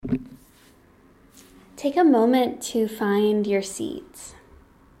Take a moment to find your seat.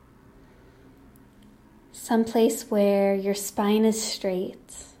 Someplace where your spine is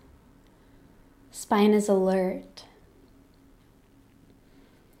straight, spine is alert.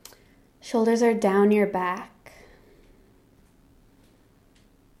 Shoulders are down your back.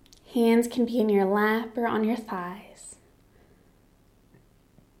 Hands can be in your lap or on your thighs.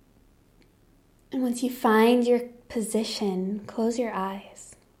 And once you find your position, close your eyes.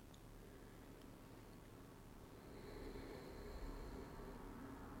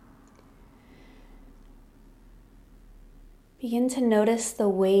 Begin to notice the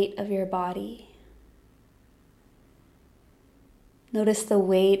weight of your body. Notice the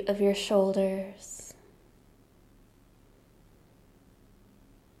weight of your shoulders.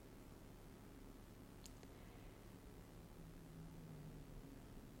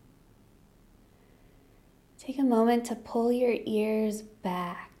 Take a moment to pull your ears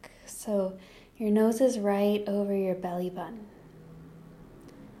back so your nose is right over your belly button.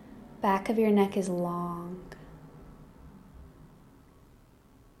 Back of your neck is long.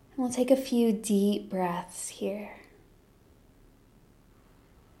 And we'll take a few deep breaths here.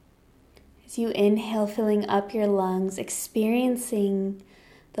 As you inhale, filling up your lungs, experiencing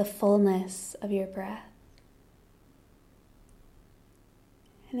the fullness of your breath.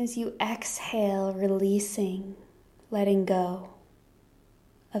 And as you exhale, releasing, letting go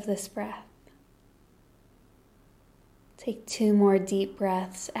of this breath. Take 2 more deep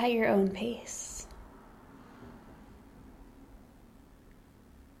breaths at your own pace.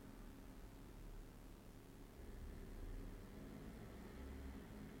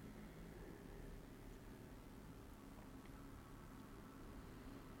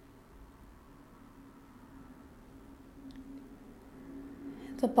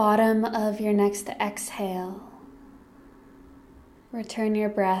 The bottom of your next exhale, return your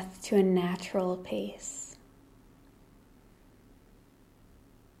breath to a natural pace.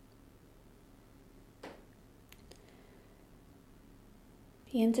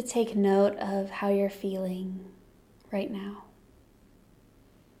 Begin to take note of how you're feeling right now.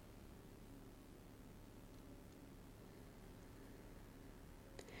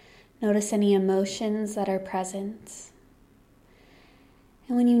 Notice any emotions that are present.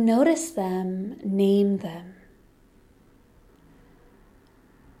 And when you notice them, name them.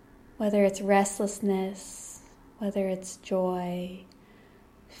 Whether it's restlessness, whether it's joy,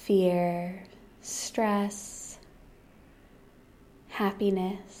 fear, stress,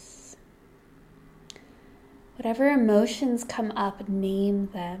 happiness. Whatever emotions come up, name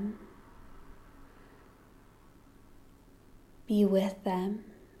them. Be with them.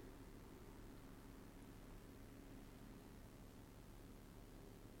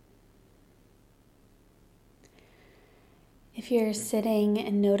 If you're sitting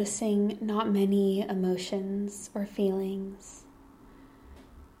and noticing not many emotions or feelings,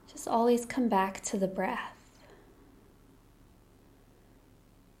 just always come back to the breath.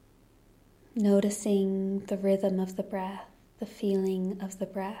 Noticing the rhythm of the breath, the feeling of the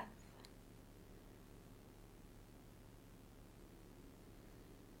breath.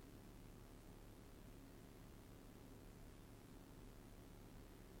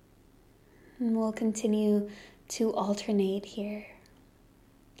 And we'll continue to alternate here,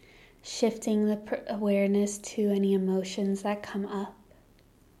 shifting the awareness to any emotions that come up,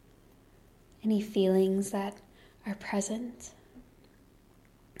 any feelings that are present,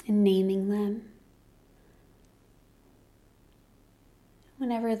 and naming them.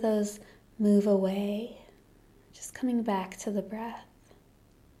 Whenever those move away, just coming back to the breath.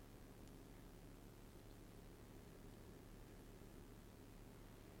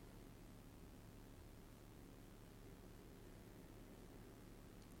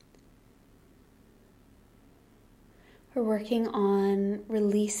 We're working on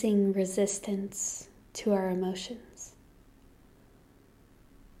releasing resistance to our emotions.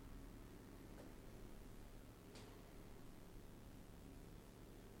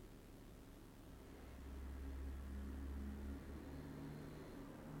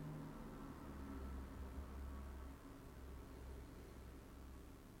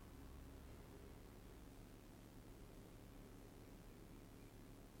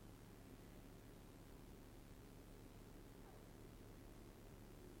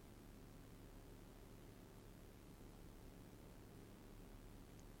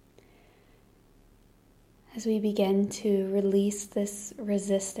 As we begin to release this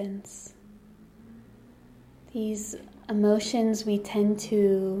resistance, these emotions we tend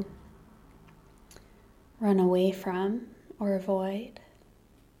to run away from or avoid,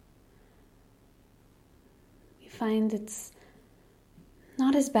 we find it's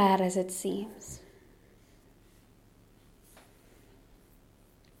not as bad as it seems.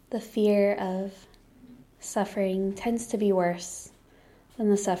 the fear of suffering tends to be worse than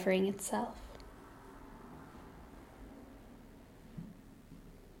the suffering itself.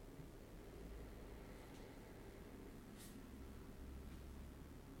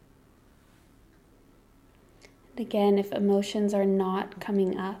 And again, if emotions are not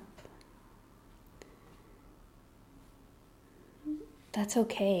coming up, that's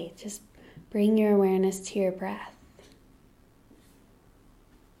okay. Just bring your awareness to your breath.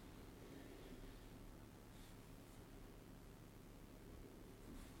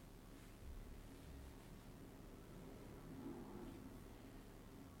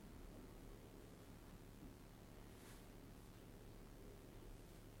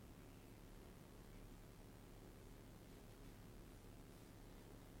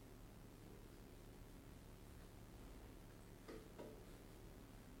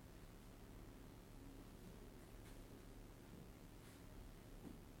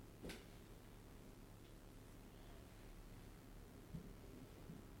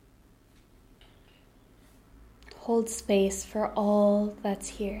 Hold space for all that's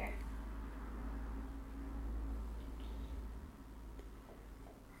here.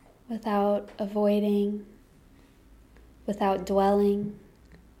 Without avoiding, without dwelling,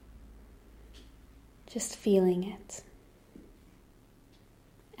 just feeling it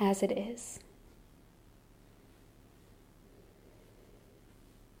as it is.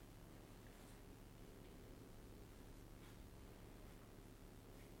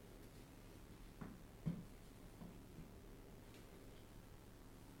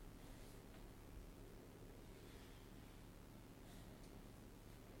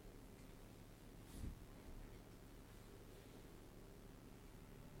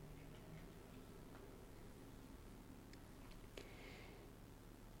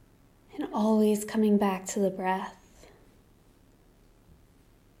 And always coming back to the breath.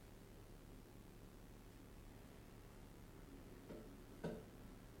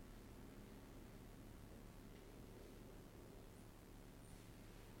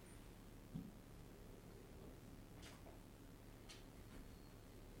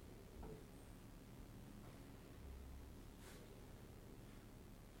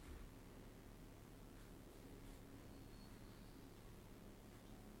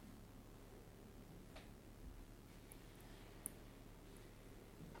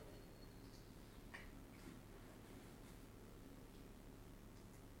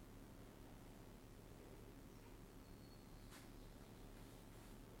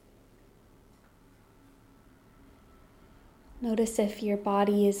 Notice if your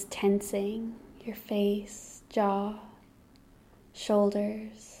body is tensing, your face, jaw,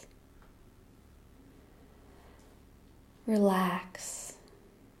 shoulders. Relax.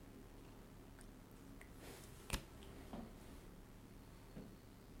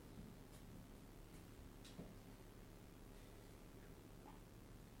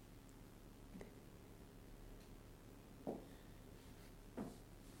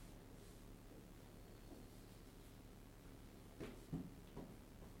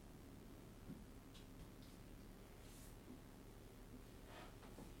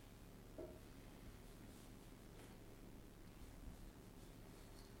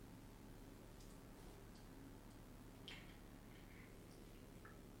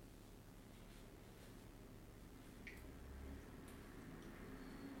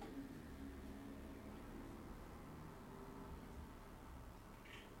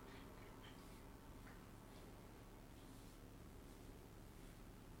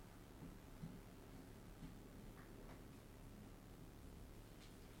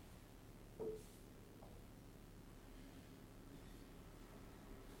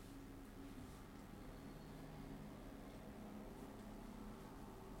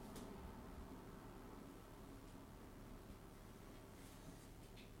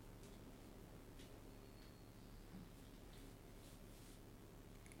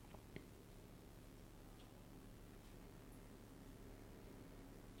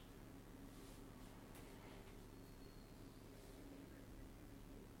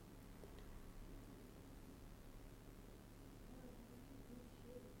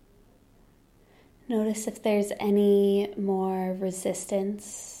 Notice if there's any more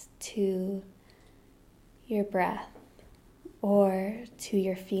resistance to your breath or to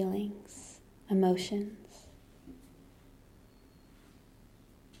your feelings, emotions.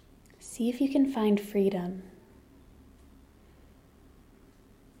 See if you can find freedom.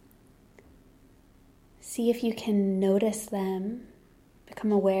 See if you can notice them,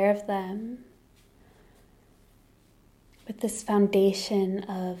 become aware of them, with this foundation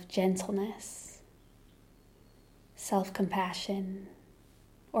of gentleness, self-compassion,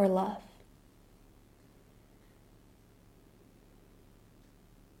 or love.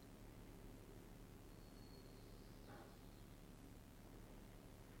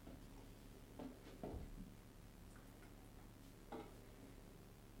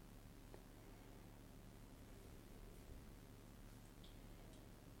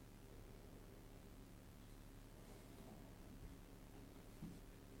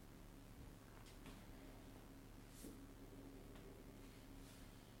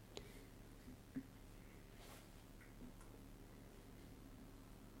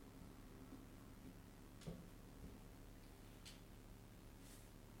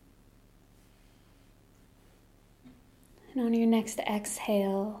 And on your next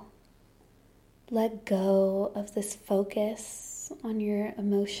exhale, let go of this focus on your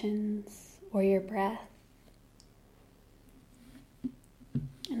emotions or your breath.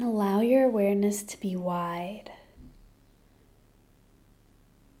 And allow your awareness to be wide,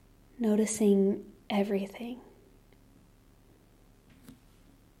 noticing everything.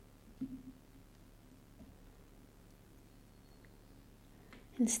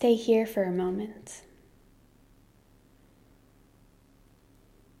 And stay here for a moment.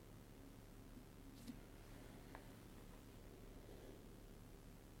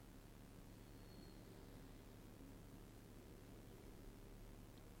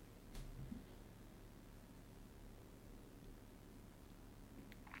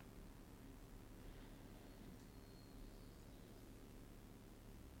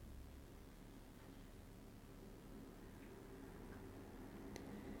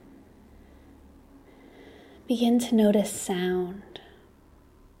 Begin to notice sound.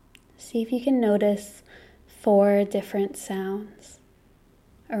 See if you can notice 4 different sounds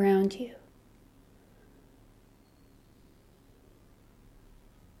around you.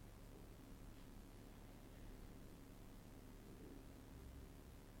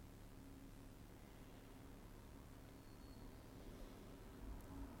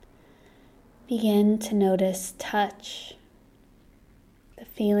 Begin to notice touch, the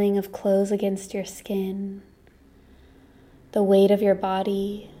feeling of clothes against your skin, the weight of your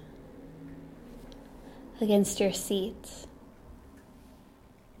body against your seat.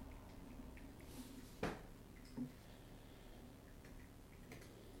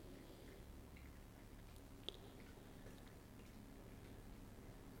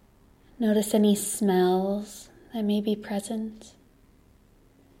 Notice any smells that may be present.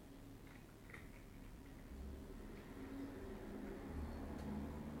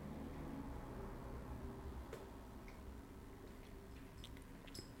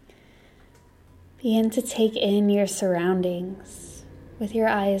 Begin to take in your surroundings with your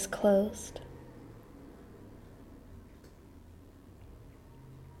eyes closed.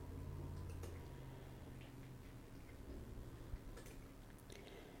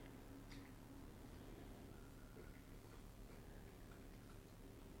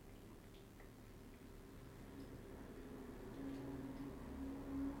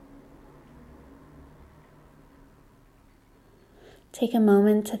 Take a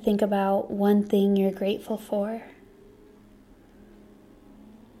moment to think about one thing you're grateful for.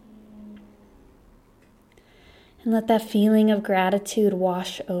 And let that feeling of gratitude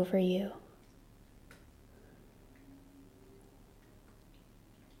wash over you.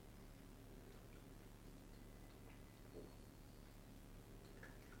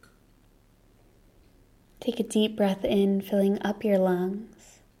 Take a deep breath in, filling up your lungs.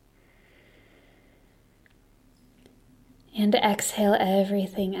 And exhale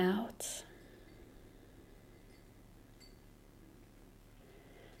everything out.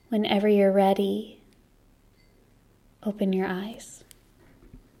 Whenever you're ready, open your eyes.